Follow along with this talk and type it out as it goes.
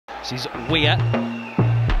This is Weir.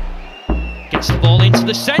 Gets the ball into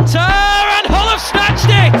the centre, and Hull have snatched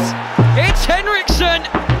it! It's Henriksen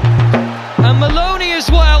and Maloney as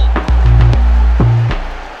well.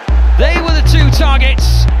 They were the two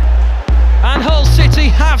targets, and Hull City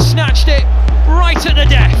have snatched it right at the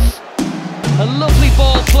death. A lovely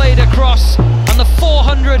ball played across, and the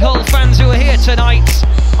 400 Hull fans who are here tonight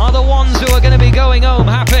are the ones who are going to be going home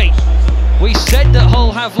happy. We said that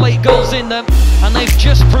Hull have late goals in them, and they've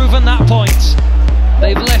just proven that point.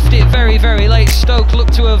 They've left it very, very late. Stoke look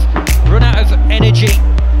to have run out of energy,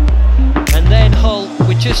 and then Hull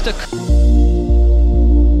with just a...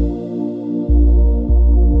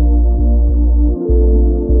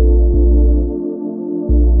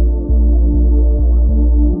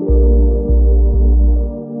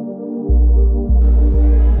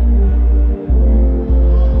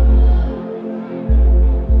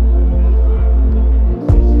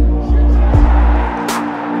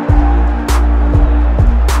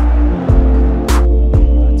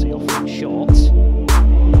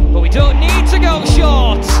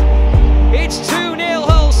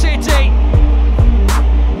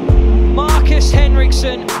 Markus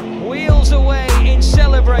Henriksen wheels away in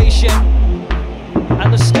celebration,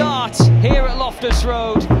 and the start here at Loftus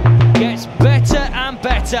Road gets better and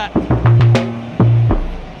better.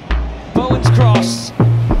 Bowen's cross,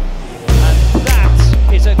 and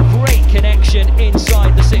that is a great connection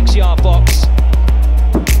inside the 6-yard box.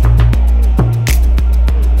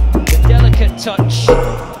 The delicate touch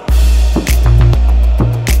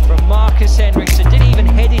from Markus Henriksen. Didn't even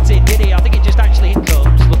head it in, did he? I think it just actually hit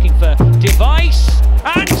Combs, looking for Device,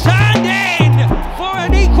 and turned in for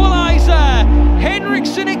an equaliser.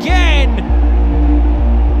 Henriksen again.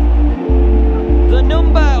 The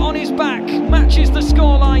number on his back matches the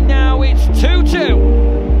scoreline now. It's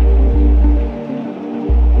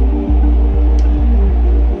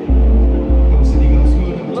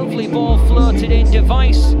 2-2. Lovely ball floated in.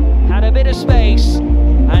 Device had a bit of space,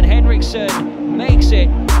 and Henriksen makes it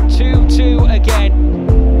 2-2 again.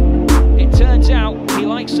 It turns out he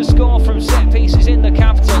likes to score from set pieces in the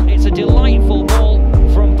capital. It's a delightful ball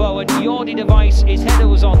from Bowen. Jordi Device, his header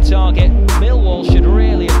was on target.